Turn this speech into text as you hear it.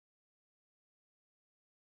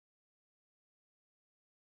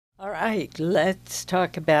All right, let's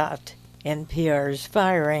talk about NPR's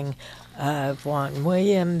firing of Juan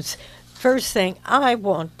Williams. First thing I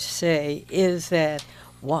want to say is that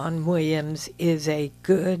Juan Williams is a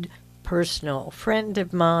good personal friend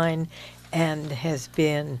of mine and has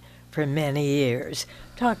been for many years.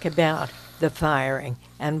 Talk about the firing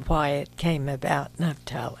and why it came about,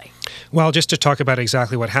 Naftali. Well, just to talk about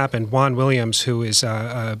exactly what happened, Juan Williams, who is was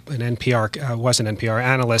an NPR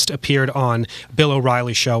analyst, appeared on Bill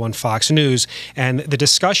O'Reilly's show on Fox News, and the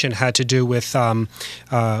discussion had to do with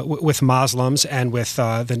Muslims and with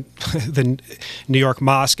the New York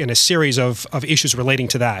mosque and a series of issues relating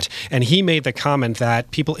to that. And he made the comment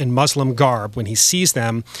that people in Muslim garb, when he sees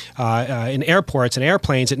them in airports and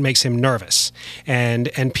airplanes, it makes him nervous. And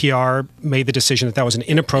NPR made the decision that that was an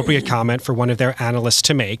inappropriate comment for one of their analysts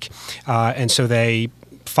to make. And so they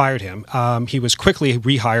fired him. He was quickly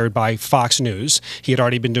rehired by Fox News. He had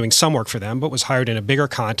already been doing some work for them, but was hired in a bigger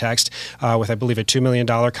context with, I believe, a $2 million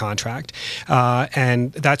contract.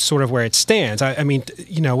 And that's sort of where it stands. I mean,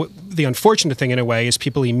 you know, the unfortunate thing in a way is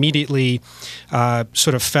people immediately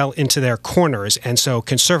sort of fell into their corners. And so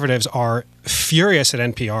conservatives are furious at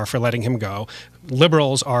NPR for letting him go.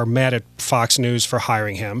 Liberals are mad at Fox News for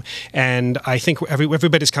hiring him, and I think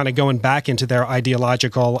everybody's kind of going back into their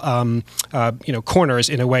ideological, corners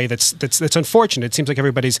in a way that's unfortunate. It seems like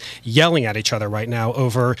everybody's yelling at each other right now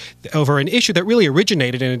over an issue that really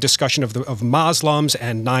originated in a discussion of Muslims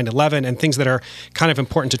and 9/11 and things that are kind of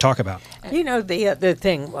important to talk about. You know, the other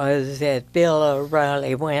thing was that Bill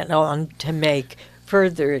O'Reilly went on to make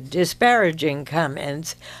further disparaging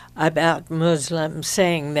comments about Muslims,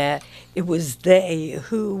 saying that it was they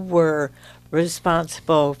who were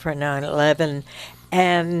responsible for 9/11.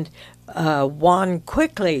 And Juan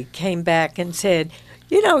quickly came back and said,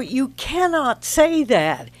 you know, you cannot say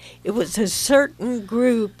that. It was a certain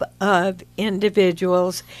group of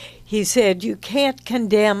individuals. He said, you can't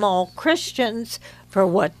condemn all Christians for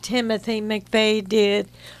what Timothy McVeigh did.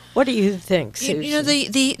 What do you think, Susan? You know,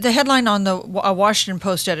 the headline on the Washington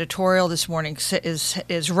Post editorial this morning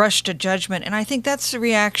is "Rush to Judgment," and I think that's the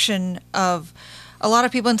reaction of a lot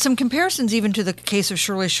of people, and some comparisons even to the case of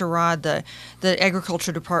Shirley Sherrod, the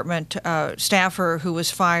Agriculture Department staffer who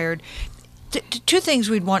was fired. Two things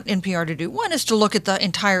we'd want NPR to do. One is to look at the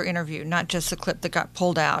entire interview, not just the clip that got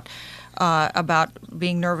pulled out. About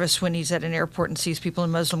being nervous when he's at an airport and sees people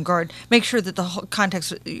in Muslim garb. Make sure that the whole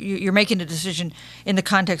context, you're making a decision in the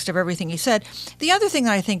context of everything he said. The other thing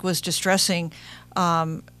that I think was distressing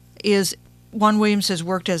is Juan Williams has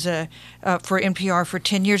worked as for NPR for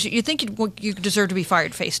 10 years. You think you deserve to be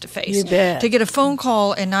fired face to face. You bet. To get a phone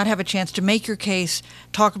call and not have a chance to make your case,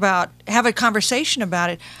 have a conversation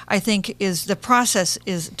about it, I think the process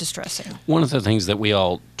is distressing. One of the things that we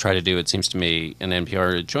all try to do, it seems to me, and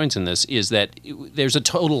NPR joins in this, is that there's a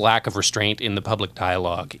total lack of restraint in the public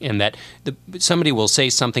dialogue, in that somebody will say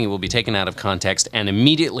something, it will be taken out of context, and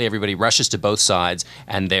immediately everybody rushes to both sides,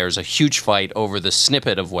 and there's a huge fight over the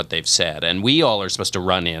snippet of what they've said. And we all are supposed to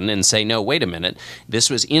run in and say, no, wait a minute, this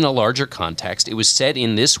was in a larger context. It was said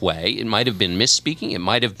in this way. It might have been misspeaking. It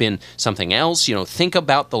might have been something else. You know, think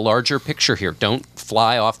about the larger picture here. Don't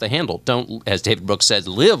fly off the handle. Don't, as David Brooks said,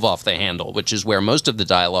 live off the handle, which is where most of the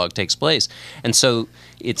dialogue takes place. And so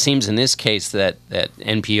it seems in this case that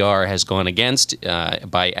NPR has gone against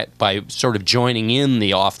by sort of joining in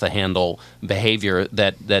the off-the-handle behavior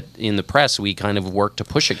that in the press we kind of work to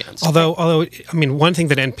push against. Although I mean, one thing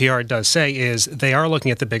that NPR does say is they are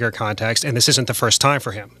looking at the bigger context, and this isn't the first time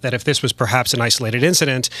for him. That if this was perhaps an isolated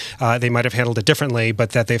incident, they might have handled it differently,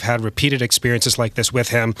 but that they've had repeated experiences like this with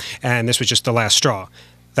him, and this was just the last straw.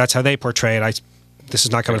 That's how they portray it. This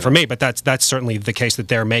is not coming from me, but that's certainly the case that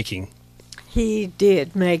they're making. He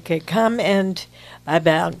did make a comment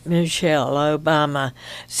about Michelle Obama,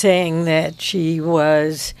 saying that she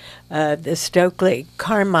was the Stokely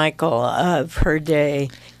Carmichael of her day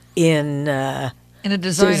in a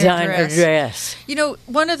designer dress. You know,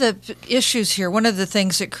 one of the issues here, one of the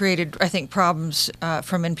things that created, I think, problems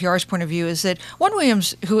from NPR's point of view is that Juan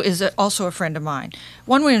Williams, who is also a friend of mine,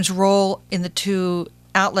 Juan Williams' role in the two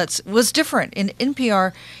outlets was different. In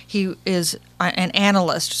NPR, he is an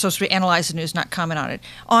analyst, supposed to analyze the news, not comment on it.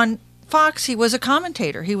 On Fox, he was a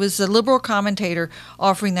commentator. He was a liberal commentator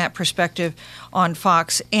offering that perspective on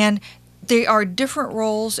Fox. And they are different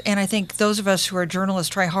roles, and I think those of us who are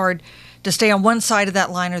journalists try hard to stay on one side of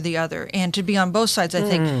that line or the other. And to be on both sides, I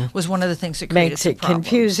think, was one of the things that created some problems. Makes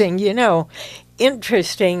it confusing. You know,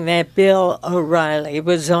 interesting that Bill O'Reilly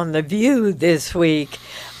was on The View this week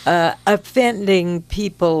offending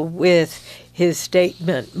people with his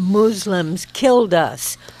statement, Muslims killed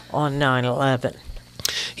us on 9/11.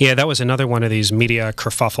 Yeah, that was another one of these media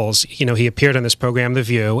kerfuffles. You know, he appeared on this program, The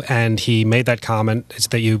View, and he made that comment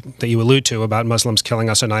that you allude to about Muslims killing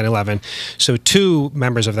us on 9/11. So 2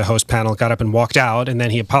 members of the host panel got up and walked out, and then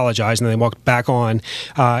he apologized, and then they walked back on,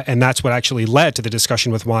 and that's what actually led to the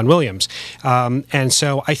discussion with Juan Williams. And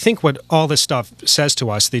so I think what all this stuff says to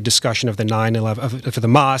us, the discussion of the 9/11, of the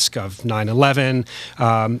mosque, of 9/11,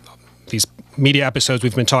 these media episodes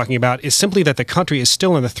we've been talking about, is simply that the country is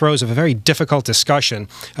still in the throes of a very difficult discussion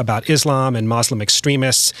about Islam and Muslim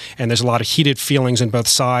extremists, and there's a lot of heated feelings on both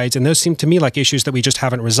sides, and those seem to me like issues that we just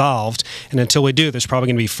haven't resolved, and until we do, there's probably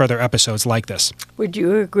going to be further episodes like this. Would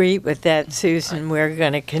you agree with that, Susan? We're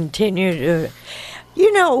going to continue to...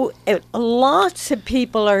 You know, lots of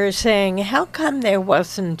people are saying, how come there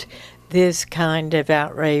wasn't this kind of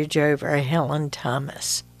outrage over Helen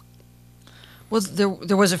Thomas? Well,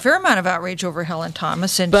 there was a fair amount of outrage over Helen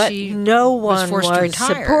Thomas, and but she no one was forced to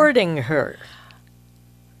retire. supporting her.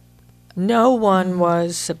 No one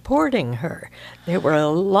was supporting her. There were a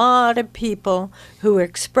lot of people who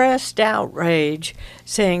expressed outrage,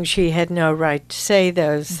 saying she had no right to say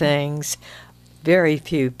those things. Very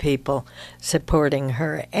few people supporting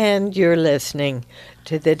her. And you're listening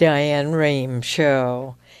to the Diane Rehm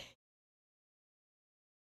Show.